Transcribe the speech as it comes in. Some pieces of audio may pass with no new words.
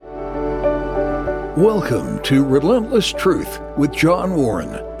Welcome to Relentless Truth with John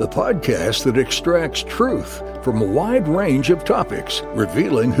Warren, the podcast that extracts truth from a wide range of topics,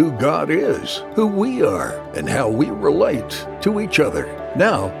 revealing who God is, who we are, and how we relate to each other.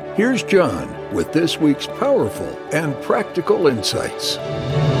 Now, here's John with this week's powerful and practical insights.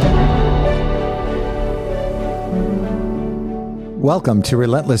 Welcome to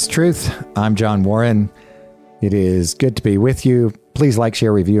Relentless Truth. I'm John Warren. It is good to be with you. Please like,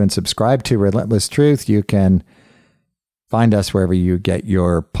 share, review, and subscribe to Relentless Truth. You can find us wherever you get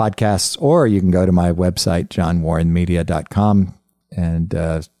your podcasts, or you can go to my website, johnwarrenmedia.com, and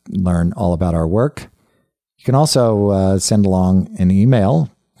learn all about our work. You can also send along an email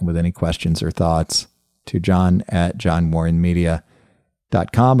with any questions or thoughts to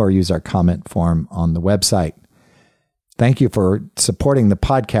john@johnwarrenmedia.com, or use our comment form on the website. Thank you for supporting the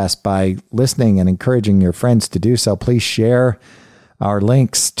podcast by listening and encouraging your friends to do so. Please share our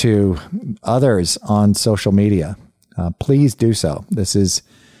links to others on social media. Please do so. This is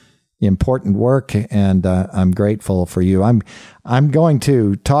important work, and I'm grateful for you. I'm going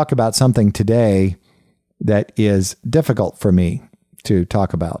to talk about something today that is difficult for me to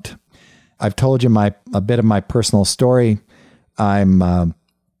talk about. I've told you a bit of my personal story. I'm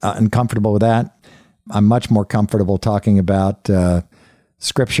uncomfortable with that. I'm much more comfortable talking about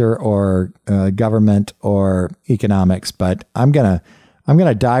scripture or government or economics, but I'm gonna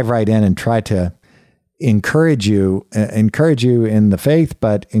dive right in and try to encourage you in the faith,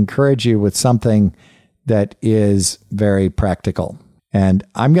 but encourage you with something that is very practical. And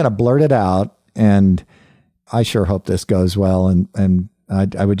I'm gonna blurt it out, and I sure hope this goes well. And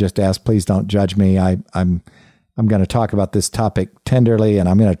I would just ask, please don't judge me. I'm going to talk about this topic tenderly, and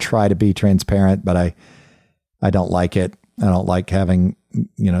I'm going to try to be transparent, but I don't like it. I don't like having,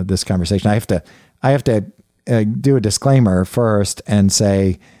 this conversation. I have to do a disclaimer first and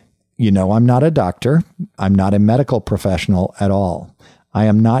say, I'm not a doctor. I'm not a medical professional at all. I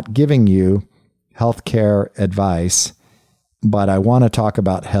am not giving you healthcare advice, but I want to talk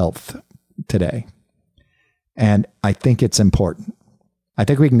about health today. And I think it's important. I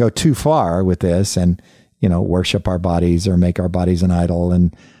think we can go too far with this and worship our bodies or make our bodies an idol.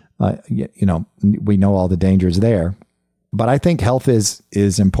 And, we know all the dangers there. But I think health is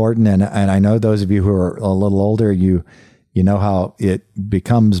important. And I know those of you who are a little older, you know how it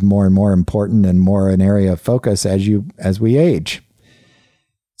becomes more and more important and more an area of focus as we age.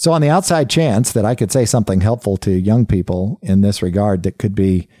 So on the outside chance that I could say something helpful to young people in this regard that could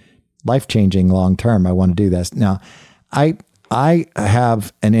be life-changing long-term, I want to do this. Now, I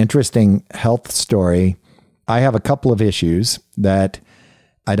have an interesting health story. I have a couple of issues that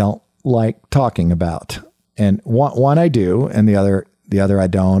I don't like talking about, and one I do, and the other I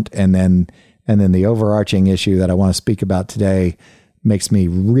don't. And then the overarching issue that I want to speak about today makes me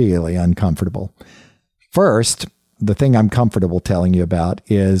really uncomfortable. First, the thing I'm comfortable telling you about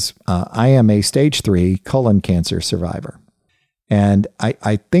is I am a stage 3 colon cancer survivor. And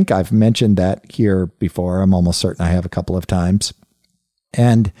I think I've mentioned that here before. I'm almost certain I have a couple of times.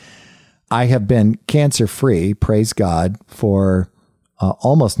 And I have been cancer-free, praise God, for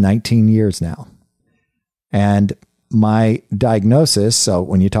almost 19 years now. And my diagnosis, so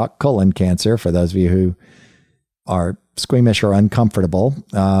when you talk colon cancer, for those of you who are squeamish or uncomfortable,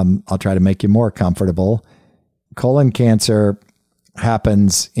 I'll try to make you more comfortable. Colon cancer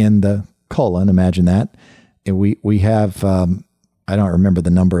happens in the colon, imagine that. And we have, I don't remember the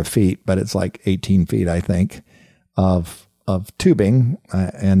number of feet, but it's like 18 feet, I think, of tubing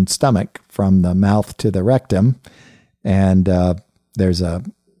and stomach from the mouth to the rectum. And there's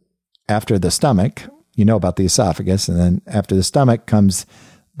after the stomach, about the esophagus, and then after the stomach comes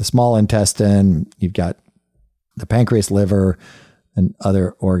the small intestine. You've got the pancreas, liver, and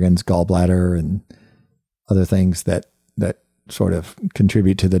other organs, gallbladder, and other things that sort of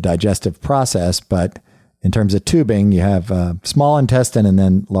contribute to the digestive process. But in terms of tubing, you have small intestine and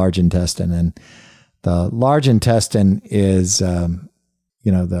then large intestine. And the large intestine is, the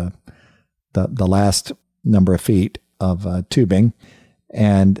last number of feet of tubing,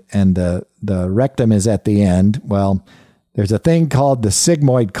 and the rectum is at the end. Well, there's a thing called the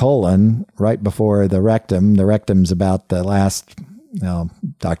sigmoid colon right before the rectum. The rectum's about the last.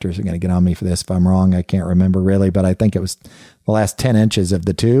 Doctors are going to get on me for this if I'm wrong. I can't remember really, but I think it was the last 10 inches of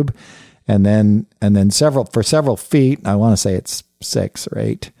the tube, and then several feet. I want to say it's 6 or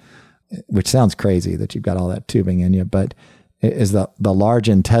 8. Which sounds crazy that you've got all that tubing in you, but it is the large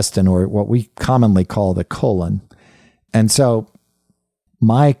intestine, or what we commonly call the colon. And so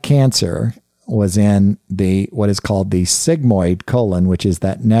my cancer was in what is called the sigmoid colon, which is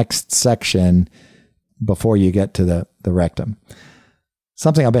that next section before you get to the rectum.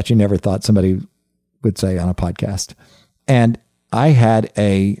 Something I bet you never thought somebody would say on a podcast. And I had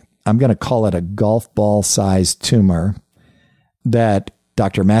I'm going to call it a golf ball sized tumor that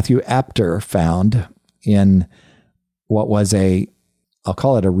Dr. Matthew Apter found in what was I'll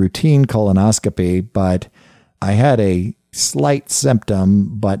call it a routine colonoscopy, but I had a slight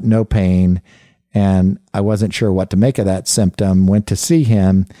symptom, but no pain. And I wasn't sure what to make of that symptom. Went to see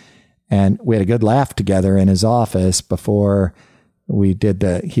him, and we had a good laugh together in his office before he did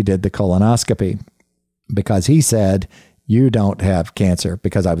the colonoscopy, because he said, "You don't have cancer,"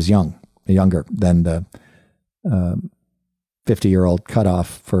 because I was younger than the 50-year-old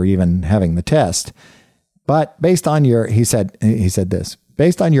cutoff for even having the test. But based on he said this,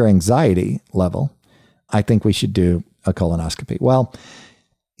 based on your anxiety level, I think we should do a colonoscopy. Well,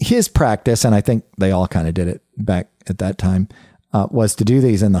 his practice, and I think they all kind of did it back at that time, was to do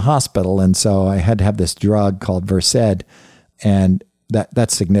these in the hospital. And so I had to have this drug called Versed, and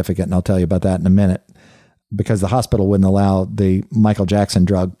that's significant. And I'll tell you about that in a minute, because the hospital wouldn't allow the Michael Jackson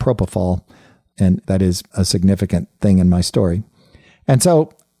drug Propofol. And that is a significant thing in my story. And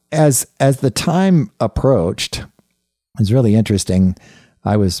so as the time approached, it was really interesting.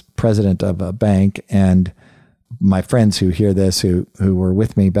 I was president of a bank, and my friends who hear this, who were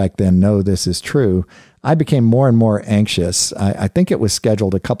with me back then, know this is true. I became more and more anxious. I think it was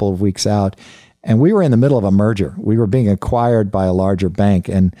scheduled a couple of weeks out, and we were in the middle of a merger. We were being acquired by a larger bank,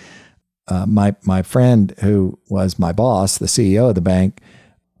 and my friend, who was my boss, the CEO of the bank,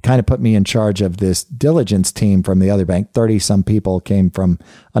 kind of put me in charge of this diligence team from the other bank. 30-some people came from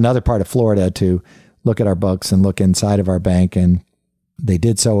another part of Florida to look at our books and look inside of our bank, and they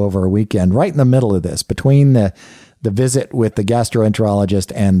did so over a weekend, right in the middle of this, between the visit with the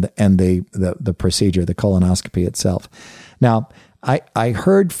gastroenterologist and the procedure, the colonoscopy itself. Now, I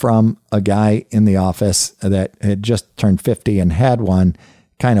heard from a guy in the office that had just turned 50 and had one,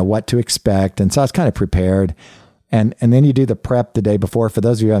 kind of what to expect. And so I was kind of prepared. And then you do the prep the day before. For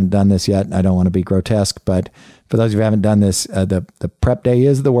those of you who haven't done this yet, I don't want to be grotesque, but for those of you who haven't done this, the prep day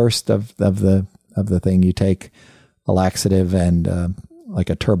is the worst of the thing. You take a laxative and like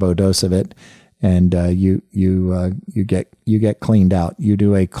a turbo dose of it, and you get cleaned out. You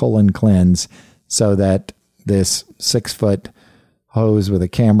do a colon cleanse so that this 6-foot hose with a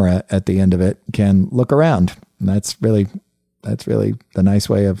camera at the end of it can look around. And that's really the nice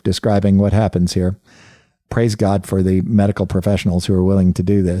way of describing what happens here. Praise God for the medical professionals who are willing to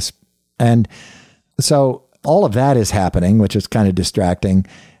do this. And so all of that is happening, which is kind of distracting.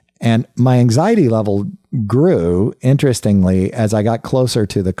 And my anxiety level grew, interestingly, as I got closer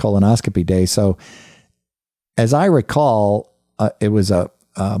to the colonoscopy day. So as I recall, it was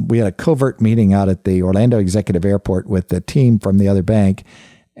we had a covert meeting out at the Orlando Executive Airport with the team from the other bank.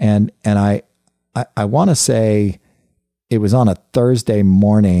 And I want to say it was on a Thursday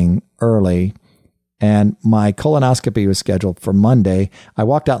morning early, and my colonoscopy was scheduled for Monday. I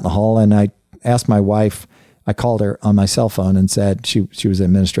walked out in the hall and I asked my wife, I called her on my cell phone and said she was an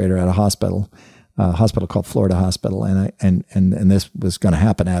administrator at a hospital called Florida Hospital. And this was going to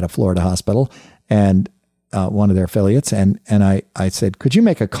happen at a Florida hospital and one of their affiliates. And I said, could you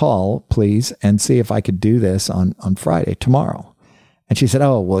make a call, please, and see if I could do this on Friday, tomorrow? And she said,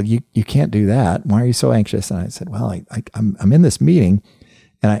 oh, well, you can't do that. Why are you so anxious? And I said, well, I'm in this meeting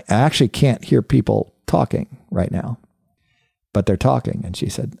and I actually can't hear people talking right now, but they're talking. And she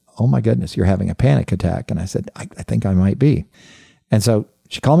said, oh my goodness, you're having a panic attack. And I said, I think I might be. And so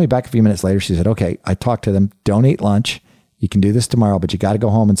she called me back a few minutes later. She said, okay, I talked to them. Don't eat lunch. You can do this tomorrow, but you got to go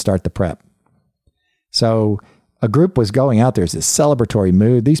home and start the prep. So a group was going out. There's this celebratory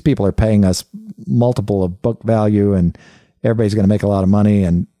mood. These people are paying us multiple of book value and everybody's going to make a lot of money.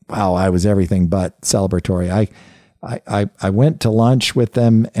 And wow, I was everything but celebratory. I went to lunch with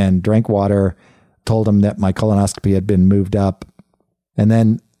them and drank water, told them that my colonoscopy had been moved up, and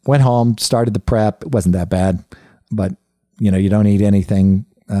then went home, started the prep. It wasn't that bad, but you don't eat anything,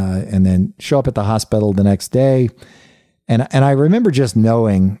 and then show up at the hospital the next day. And I remember just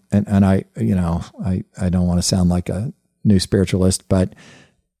knowing, and I don't want to sound like a new spiritualist, but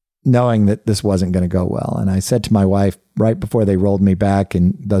knowing that this wasn't going to go well. And I said to my wife right before they rolled me back,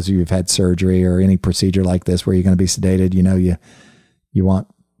 and those of you who've had surgery or any procedure like this where you're going to be sedated, you want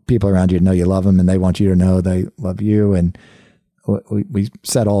people around you to know you love them, and they want you to know they love you. And we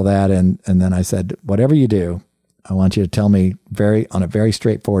said all that. And then I said, whatever you do, I want you to tell me on a very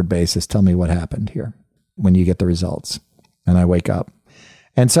straightforward basis, tell me what happened here when you get the results. And I wake up.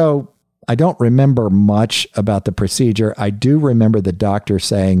 And so I don't remember much about the procedure. I do remember the doctor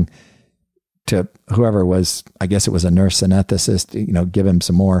saying to whoever was, I guess it was a nurse anesthetist, give him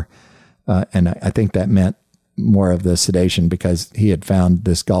some more. And I think that meant more of the sedation because he had found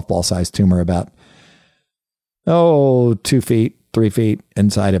this golf ball sized tumor about 2 feet, 3 feet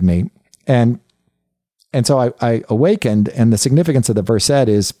inside of me. And so I awakened, and the significance of the Versed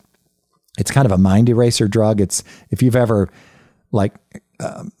is it's kind of a mind eraser drug. It's, if you've ever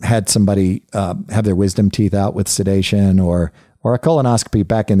had somebody have their wisdom teeth out with sedation or a colonoscopy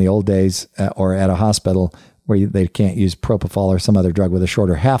back in the old days, or at a hospital where they can't use propofol or some other drug with a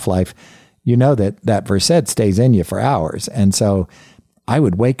shorter half-life, you know that Versed stays in you for hours. And so I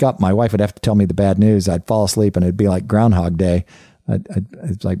would wake up, my wife would have to tell me the bad news. I'd fall asleep and it'd be like Groundhog Day.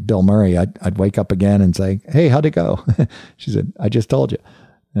 It's like Bill Murray. I'd wake up again and say, "Hey, how'd it go?" She said, "I just told you."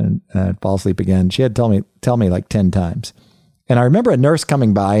 And I'd fall asleep again. She had to tell me like 10 times. And I remember a nurse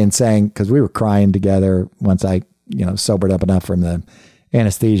coming by and saying, because we were crying together once I, sobered up enough from the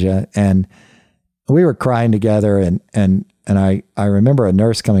anesthesia, and we were crying together. And I remember a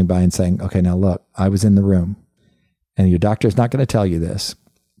nurse coming by and saying, "Okay, now look, I was in the room, and your doctor's not going to tell you this,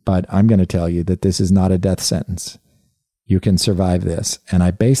 but I'm going to tell you that this is not a death sentence. You can survive this." And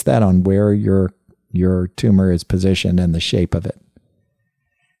I base that on where your tumor is positioned and the shape of it.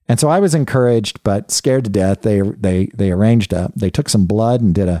 And so I was encouraged, but scared to death. They arranged they took some blood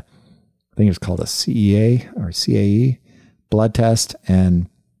and did I think it was called a CEA or CAE blood test, and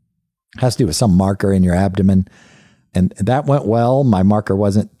has to do with some marker in your abdomen. And that went well. My marker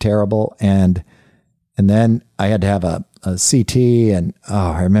wasn't terrible. And then I had to have a CT, and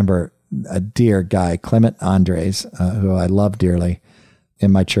I remember a dear guy, Clement Andres, who I love dearly,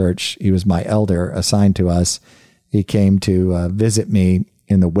 in my church. He was my elder assigned to us. He came to visit me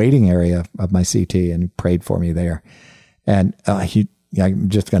in the waiting area of my CT and prayed for me there. And I'm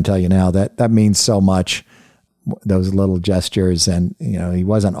just going to tell you now that means so much, those little gestures. And, he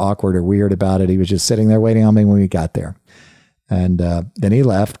wasn't awkward or weird about it. He was just sitting there waiting on me when we got there. And then he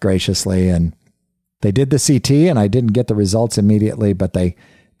left graciously, and they did the CT, and I didn't get the results immediately, but they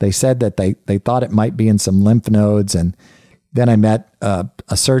said that they thought it might be in some lymph nodes. And then I met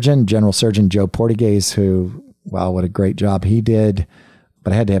a surgeon, General Surgeon Joe Portuguese, who, wow, what a great job he did.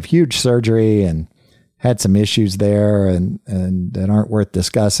 But I had to have huge surgery and had some issues there and that aren't worth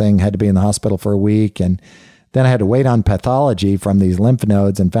discussing. Had to be in the hospital for a week. And then I had to wait on pathology from these lymph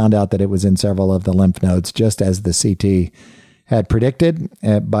nodes, and found out that it was in several of the lymph nodes, just as the CT had predicted.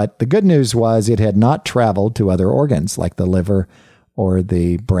 But the good news was it had not traveled to other organs like the liver or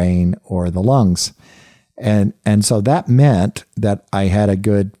the brain or the lungs. And so that meant that I had a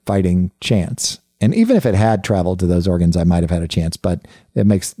good fighting chance. And even if it had traveled to those organs, I might have had a chance, but it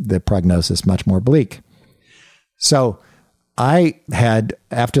makes the prognosis much more bleak. So I had,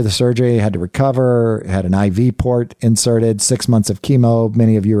 after the surgery, had to recover, had an IV port inserted, 6 months of chemo.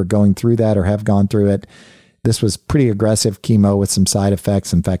 Many of you are going through that or have gone through it. This was pretty aggressive chemo with some side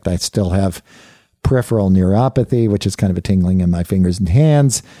effects. In fact, I still have peripheral neuropathy, which is kind of a tingling in my fingers and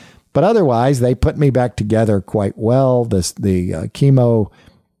hands. But otherwise, they put me back together quite well. The chemo,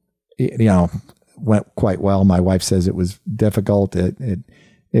 went quite well. My wife says it was difficult.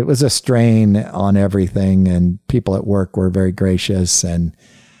 It was a strain on everything, and people at work were very gracious, and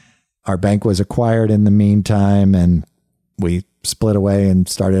our bank was acquired in the meantime, and we split away and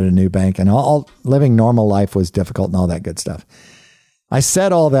started a new bank, and all living normal life was difficult and all that good stuff. I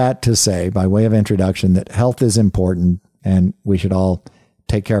said all that to say, by way of introduction, that health is important and we should all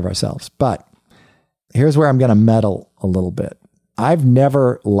take care of ourselves. But here's where I'm going to meddle a little bit. I've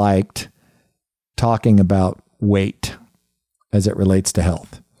never liked talking about weight as it relates to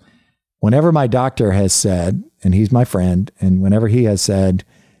health. Whenever my doctor has said, and he's my friend, and whenever he has said,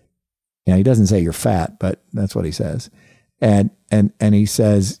 he doesn't say you're fat, but that's what he says. And he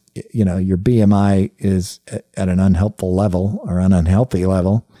says, your BMI is at an unhelpful level or an unhealthy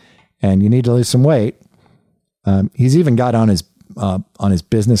level, and you need to lose some weight. He's even got on his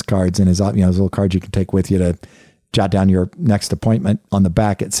business cards and his little cards you can take with you to jot down your next appointment. On the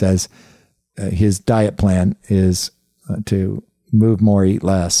back, it says his diet plan is to move more, eat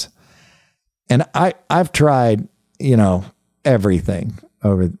less. And I've tried, everything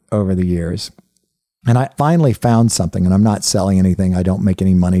over the years. And I finally found something, and I'm not selling anything. I don't make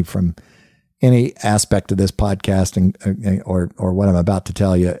any money from any aspect of this podcast or what I'm about to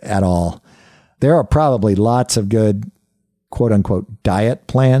tell you at all. There are probably lots of good, quote unquote, diet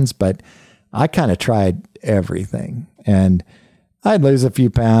plans, but I kind of tried everything. And I'd lose a few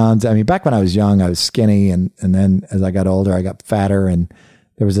pounds. I mean, back when I was young, I was skinny. And then as I got older, I got fatter. And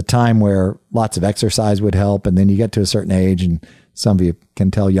there was a time where lots of exercise would help. And then you get to a certain age, and some of you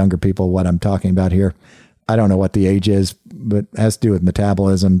can tell younger people what I'm talking about here. I don't know what the age is, but it has to do with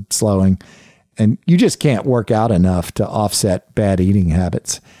metabolism slowing. And you just can't work out enough to offset bad eating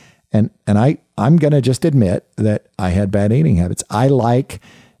habits. And I'm going to just admit that I had bad eating habits. I like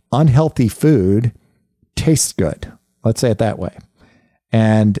unhealthy food tastes good. Let's say it that way.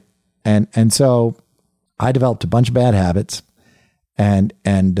 And so I developed a bunch of bad habits, and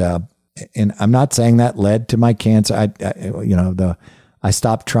I'm not saying that led to my cancer. I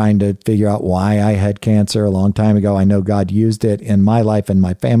stopped trying to figure out why I had cancer a long time ago. I know God used it in my life and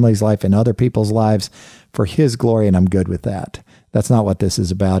my family's life and other people's lives for his glory, and I'm good with that. That's not what this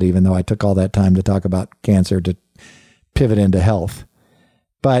is about, even though I took all that time to talk about cancer to pivot into health.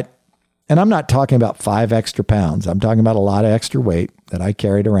 And I'm not talking about 5 extra pounds. I'm talking about a lot of extra weight that I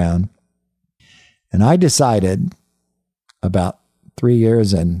carried around. And I decided about 3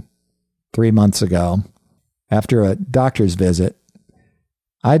 years and 3 months ago, after a doctor's visit,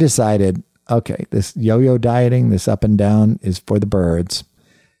 I decided, okay, this yo-yo dieting, this up and down is for the birds.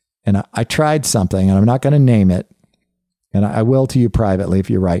 And I tried something, and I'm not going to name it, and I will to you privately if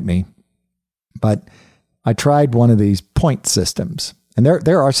you write me. But I tried one of these point systems, and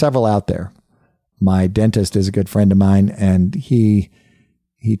there are several out there. My dentist is a good friend of mine, and he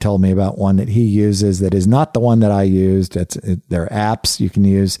told me about one that he uses that is not the one that I used. There are apps you can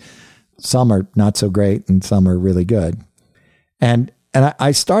use. Some are not so great, and some are really good. And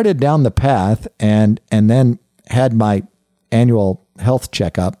I started down the path and then had my annual health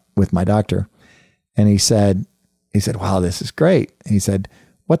checkup with my doctor. And he said, wow, this is great. He said,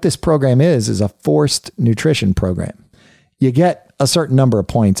 what this program is a forced nutrition program. You get a certain number of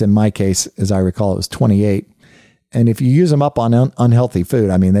points. In my case, as I recall, it was 28. And if you use them up on unhealthy food,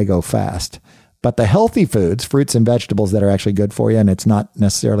 I mean, they go fast. But the healthy foods, fruits and vegetables that are actually good for you, and it's not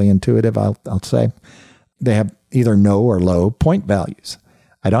necessarily intuitive, I'll say, they have either no or low point values.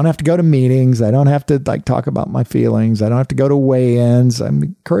 I don't have to go to meetings. I don't have to talk about my feelings. I don't have to go to weigh-ins. I'm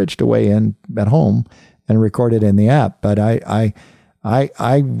encouraged to weigh in at home and record it in the app. But I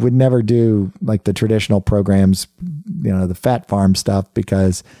would never do like the traditional programs, the Fat Farm stuff,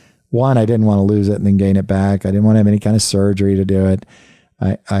 because one, I didn't want to lose it and then gain it back. I didn't want to have any kind of surgery to do it.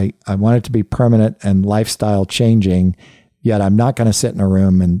 I want it to be permanent and lifestyle changing, yet I'm not going to sit in a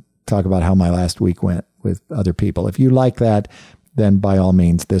room and talk about how my last week went with other people. If you like that, then by all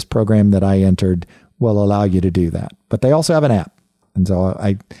means, this program that I entered will allow you to do that. But they also have an app. And so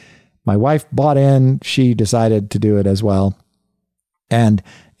my wife bought in, she decided to do it as well. And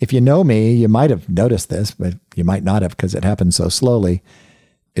if you know me, you might have noticed this, but you might not have because it happened so slowly.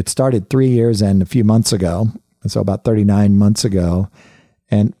 It started 3 years and a few months ago. So about 39 months ago.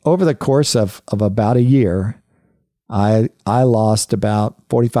 And over the course of about a year, I lost about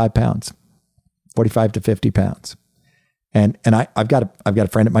 45 pounds, 45 to 50 pounds. And I've got a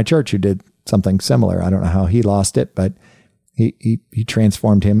friend at my church who did something similar. I don't know how he lost it, but he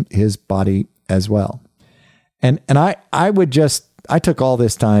transformed his body as well. And I took all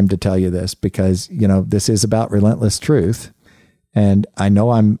this time to tell you this because, this is about relentless truth. And I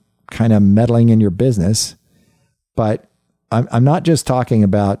know I'm kind of meddling in your business, but I'm not just talking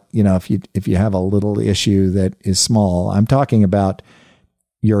about, if you have a little issue that is small. I'm talking about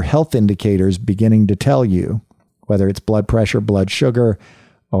your health indicators beginning to tell you, whether it's blood pressure, blood sugar,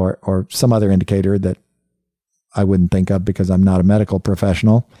 or some other indicator that I wouldn't think of because I'm not a medical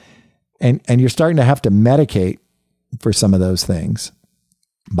professional. And you're starting to have to medicate for some of those things.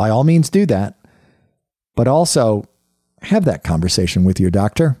 By all means, do that, but also have that conversation with your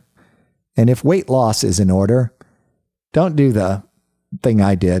doctor. And if weight loss is in order, don't do the thing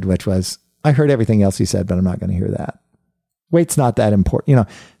I did, which was, I heard everything else he said, but I'm not going to hear that. Weight's not that important.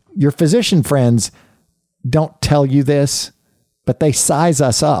 Your physician friends don't tell you this, but they size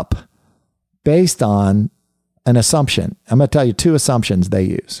us up based on an assumption. I'm going to tell you 2 assumptions they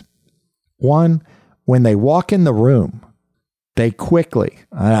use. One, when they walk in the room, they quickly,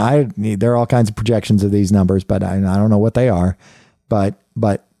 there are all kinds of projections of these numbers, but I don't know what they are, but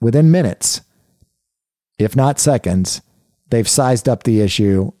within minutes, if not seconds, they've sized up the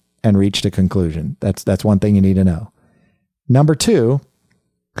issue and reached a conclusion. That's one thing you need to know. Number 2,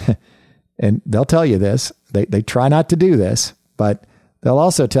 and they'll tell you this, they try not to do this, but they'll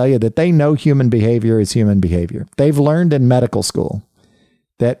also tell you that they know human behavior is human behavior. They've learned in medical school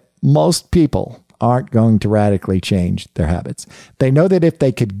that most people aren't going to radically change their habits. They know that if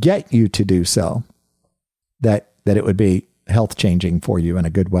they could get you to do so, that it would be health changing for you in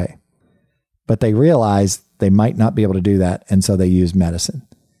a good way. But they realize they might not be able to do that, and so they use medicine.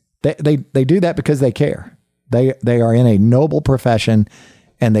 They do that because they care. They are in a noble profession,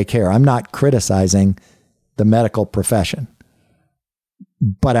 and they care. I'm not criticizing the medical profession,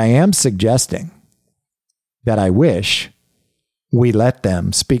 but I am suggesting that I wish we let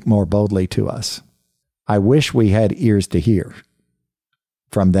them speak more boldly to us. I wish we had ears to hear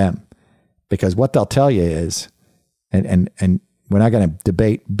from them, because what they'll tell you is, and we're not going to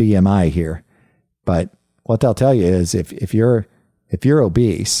debate BMI here, but what they'll tell you is if you're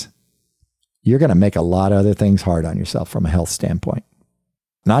obese, you're going to make a lot of other things hard on yourself from a health standpoint.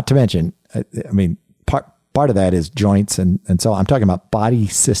 Not to mention, I mean, part of that is joints. And so I'm talking about body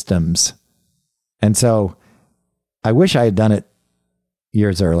systems. And so I wish I had done it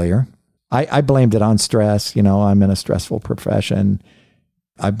years earlier. I blamed it on stress. You know, I'm in a stressful profession.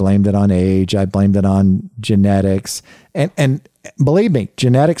 I blamed it on age. I blamed it on genetics. And believe me,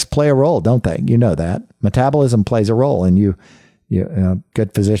 genetics play a role, don't they? You know that. Metabolism plays a role. And a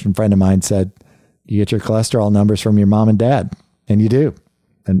good physician friend of mine said, you get your cholesterol numbers from your mom and dad. And you do.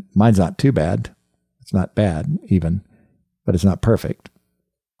 And mine's not too bad. It's not bad even, but it's not perfect.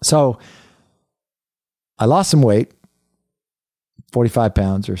 So I lost some weight, 45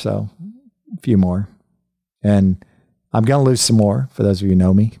 pounds or so, a few more. And I'm going to lose some more. For those of you who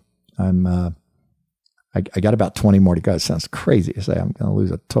know me, I got about 20 more to go. It sounds crazy to say I'm going to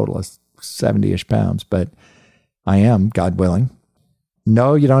lose a total of 70-ish pounds, but I am, God willing.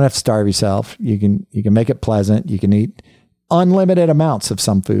 No, you don't have to starve yourself. You can make it pleasant. You can eat unlimited amounts of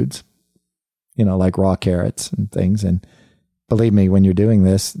some foods, you know, like raw carrots and things. And believe me, when you're doing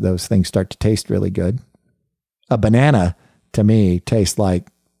this, those things start to taste really good. A banana, to me, tastes like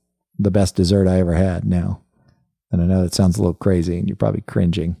the best dessert I ever had now. And I know that sounds a little crazy and you're probably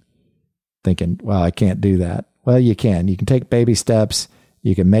cringing, thinking, well, I can't do that. Well, you can. You can take baby steps.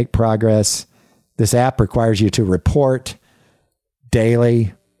 You can make progress. This app requires you to report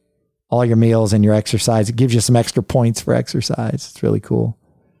daily all your meals and your exercise. It gives you some extra points for exercise. It's really cool.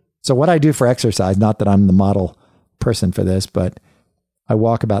 So what I do for exercise, not that I'm the model person for this, but I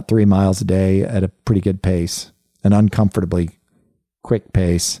walk about 3 miles a day at a pretty good pace, an uncomfortably quick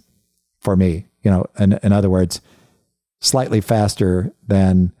pace for me. You know, in other words, slightly faster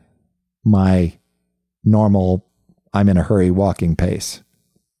than my normal, I'm in a hurry walking pace.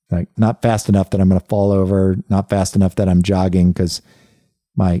 Like not fast enough that I'm going to fall over, not fast enough that I'm jogging because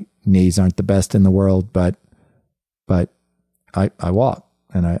my knees aren't the best in the world, but I walk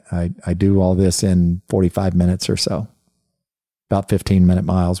and I do all this in 45 minutes or so, about 15-minute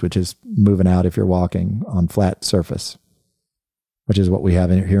miles, which is moving out if you're walking on flat surface, which is what we have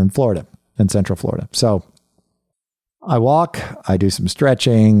here in Florida, in Central Florida. So I walk, I do some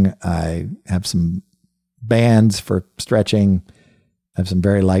stretching, I have some bands for stretching, I have some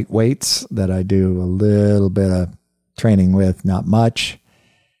very light weights that I do a little bit of training with, not much.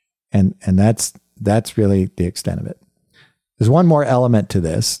 And that's really the extent of it. There's one more element to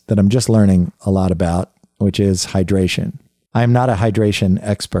this that I'm just learning a lot about, which is hydration. I'm not a hydration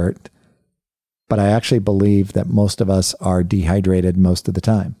expert, but I actually believe that most of us are dehydrated most of the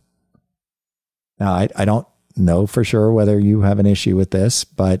time. Now, I don't know for sure whether you have an issue with this,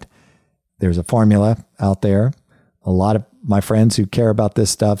 but there's a formula out there. A lot of my friends who care about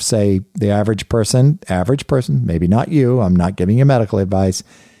this stuff say the average person, maybe not you, I'm not giving you medical advice,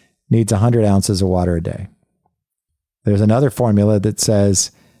 needs 100 ounces of water a day. There's another formula that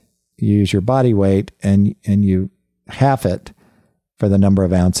says you use your body weight and you half it for the number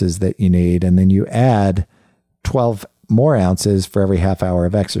of ounces that you need, and then you add 12 more ounces for every half hour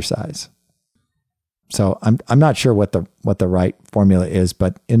of exercise. So I'm not sure what the right formula is,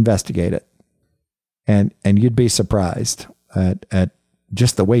 but investigate it. And you'd be surprised at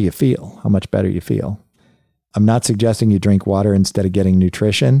just the way you feel, how much better you feel. I'm not suggesting you drink water instead of getting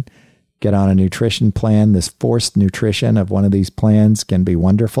nutrition. Get on a nutrition plan. This forced nutrition of one of these plans can be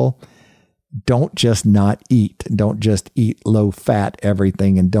wonderful. Don't just not eat. Don't just eat low-fat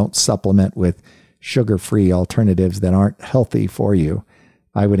everything and don't supplement with sugar-free alternatives that aren't healthy for you.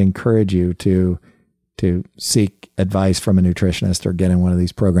 I would encourage you to seek advice from a nutritionist or get in one of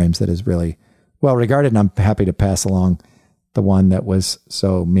these programs that is really well regarded, and I'm happy to pass along the one that was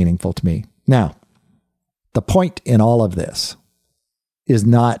so meaningful to me. Now, the point in all of this is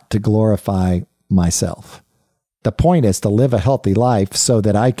not to glorify myself. The point is to live a healthy life so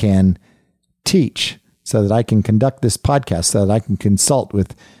that I can teach, so that I can conduct this podcast, so that I can consult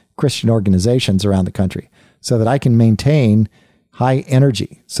with Christian organizations around the country, so that I can maintain high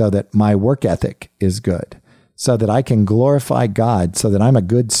energy, so that my work ethic is good, so that I can glorify God, so that I'm a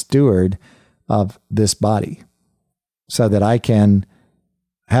good steward of this body, so that I can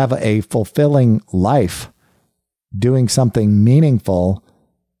have a fulfilling life doing something meaningful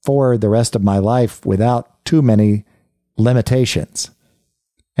for the rest of my life without too many limitations.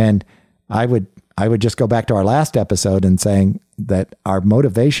 And I would just go back to our last episode and saying that our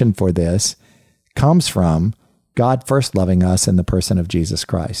motivation for this comes from God first loving us in the person of Jesus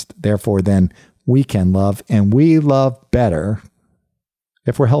Christ. Therefore, then we can love, and we love better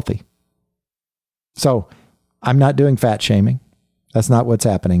if we're healthy. So I'm not doing fat shaming. That's not what's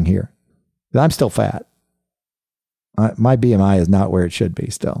happening here. I'm still fat. My BMI is not where it should be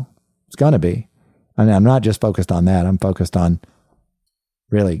still. It's going to be. And I'm not just focused on that. I'm focused on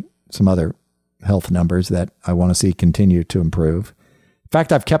really some other health numbers that I want to see continue to improve. In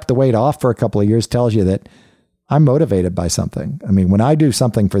fact, I've kept the weight off for a couple of years, tells you that I'm motivated by something. I mean, when I do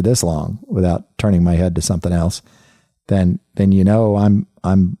something for this long without turning my head to something else, then you know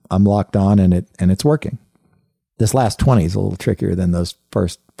I'm locked on and it's working. This last 20 is a little trickier than those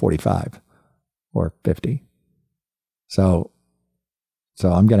first 45 or 50. So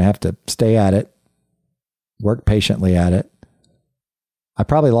I'm going to have to stay at it, work patiently at it. I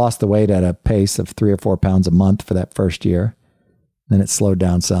probably lost the weight at a pace of 3 or 4 pounds a month for that first year. Then it slowed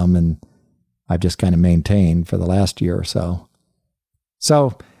down some, and I've just kind of maintained for the last year or so.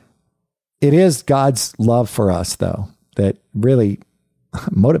 So it is God's love for us, though, that really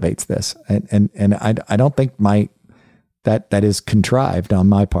motivates this. And I don't think that is contrived on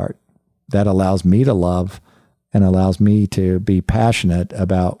my part. That allows me to love and allows me to be passionate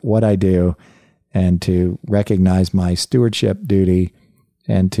about what I do and to recognize my stewardship duty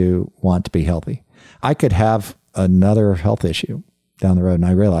and to want to be healthy. I could have another health issue down the road, and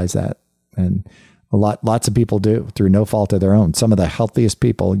I realize that. And lots of people do through no fault of their own. Some of the healthiest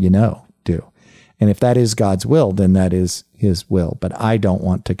people do. And if that is God's will, then that is his will. But I don't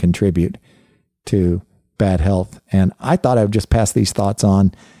want to contribute to bad health. And I thought I would just pass these thoughts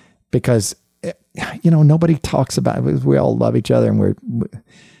on because, nobody talks about it. We all love each other, and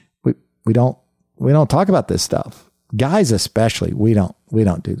we don't talk about this stuff. Guys especially, we don't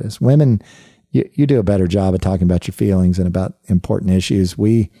do this. Women, you do a better job of talking about your feelings and about important issues.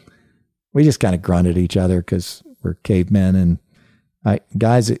 We just kind of grunt at each other because we're cavemen. And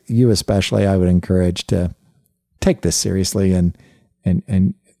guys, you especially, I would encourage to take this seriously. And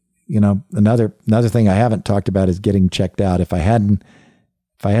another thing I haven't talked about is getting checked out. If I hadn't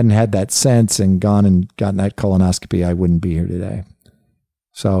had that sense and gone and gotten that colonoscopy, I wouldn't be here today.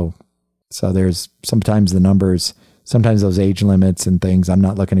 So there's sometimes the numbers, sometimes those age limits and things. I'm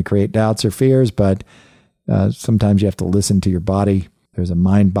not looking to create doubts or fears, but sometimes you have to listen to your body. There's a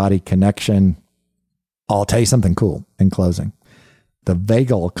mind-body connection. I'll tell you something cool in closing. The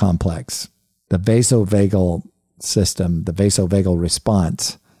vagal complex, the vasovagal system, the vasovagal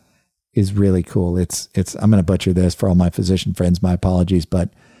response is really cool. It's I'm going to butcher this for all my physician friends, my apologies,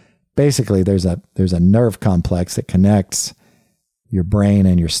 but basically there's a nerve complex that connects your brain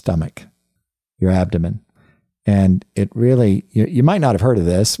and your stomach, your abdomen. And it really, you might not have heard of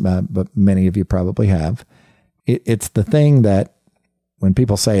this, but many of you probably have. It's the thing that when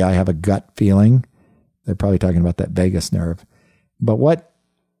people say I have a gut feeling, they're probably talking about that vagus nerve. But what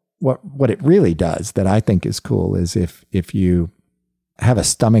it really does that I think is cool is if you have a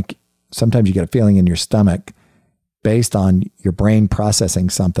stomach, sometimes you get a feeling in your stomach based on your brain processing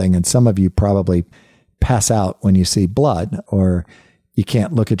something. And some of you probably pass out when you see blood, or you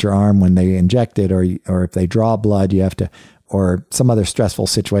can't look at your arm when they inject it, or if they draw blood, you have to, or some other stressful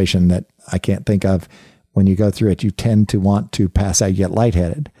situation that I can't think of. When you go through it, you tend to want to pass out, you get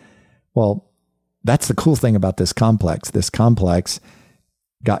lightheaded. Well, that's the cool thing about this complex. This complex,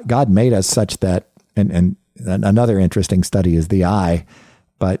 God made us such that, and another interesting study is the eye,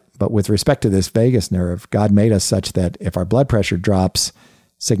 but with respect to this vagus nerve, God made us such that if our blood pressure drops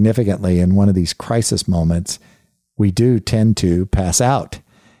significantly in one of these crisis moments, we do tend to pass out.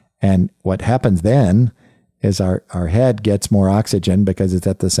 And what happens then is our head gets more oxygen because it's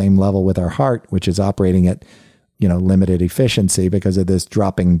at the same level with our heart, which is operating at, limited efficiency because of this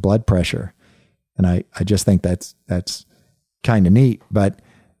dropping blood pressure. And I just think that's kind of neat. But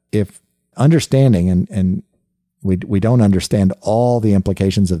if understanding, and we don't understand all the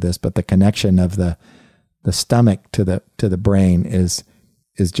implications of this, but the connection of the stomach to the brain is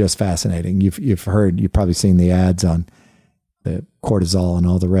just fascinating. You've probably seen the ads on the cortisol and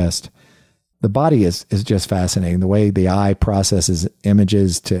all the rest. The body is just fascinating. The way the eye processes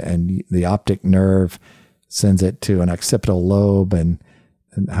images and the optic nerve sends it to an occipital lobe and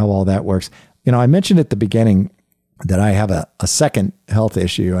how all that works. I mentioned at the beginning that I have a second health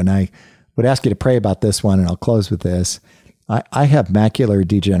issue, and I would ask you to pray about this one, and I'll close with this. I have macular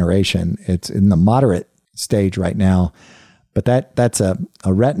degeneration. It's in the moderate stage right now, but that's a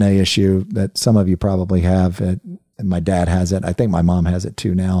retina issue that some of you probably have. And my dad has it. I think my mom has it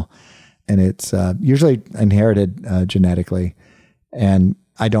too now. And it's usually inherited genetically. And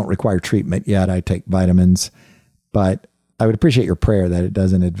I don't require treatment yet. I take vitamins. But I would appreciate your prayer that it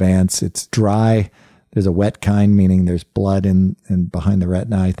doesn't advance. It's dry. There's a wet kind, meaning there's blood in behind the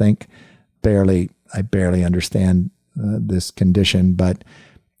retina, I think. I barely understand this condition, but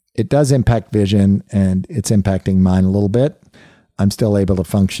it does impact vision, and it's impacting mine a little bit. I'm still able to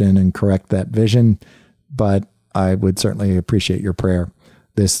function and correct that vision, but I would certainly appreciate your prayer.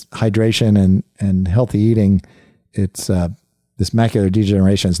 This hydration and healthy eating, it's this macular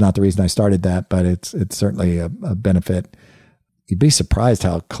degeneration is not the reason I started that, but it's certainly a benefit. You'd be surprised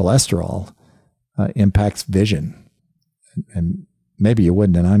how cholesterol impacts vision. And maybe you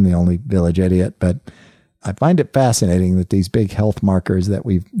wouldn't, and I'm the only village idiot, but I find it fascinating that these big health markers that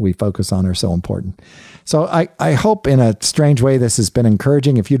we focus on are so important. So I hope in a strange way this has been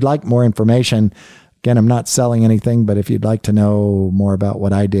encouraging. If you'd like more information, again, I'm not selling anything, but if you'd like to know more about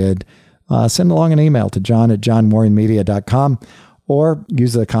what I did, send along an email to john@johnwarrenmedia.com or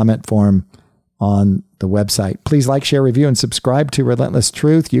use the comment form on the website. Please like, share, review, and subscribe to Relentless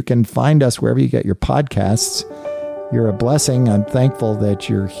Truth. You can find us wherever you get your podcasts. You're a blessing. I'm thankful that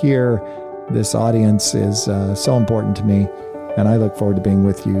you're here. This audience is so important to me, and I look forward to being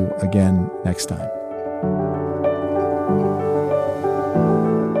with you again next time.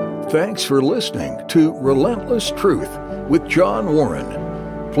 Thanks for listening to Relentless Truth with John Warren.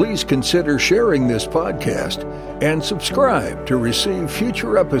 Please consider sharing this podcast and subscribe to receive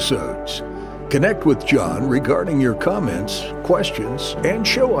future episodes. Connect with John regarding your comments, questions, and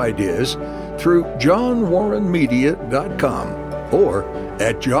show ideas through johnwarrenmedia.com or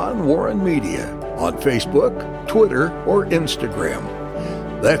at John Warren Media on Facebook, Twitter, or Instagram.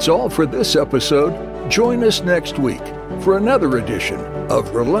 That's all for this episode. Join us next week for another edition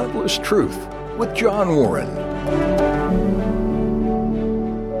of Relentless Truth with John Warren.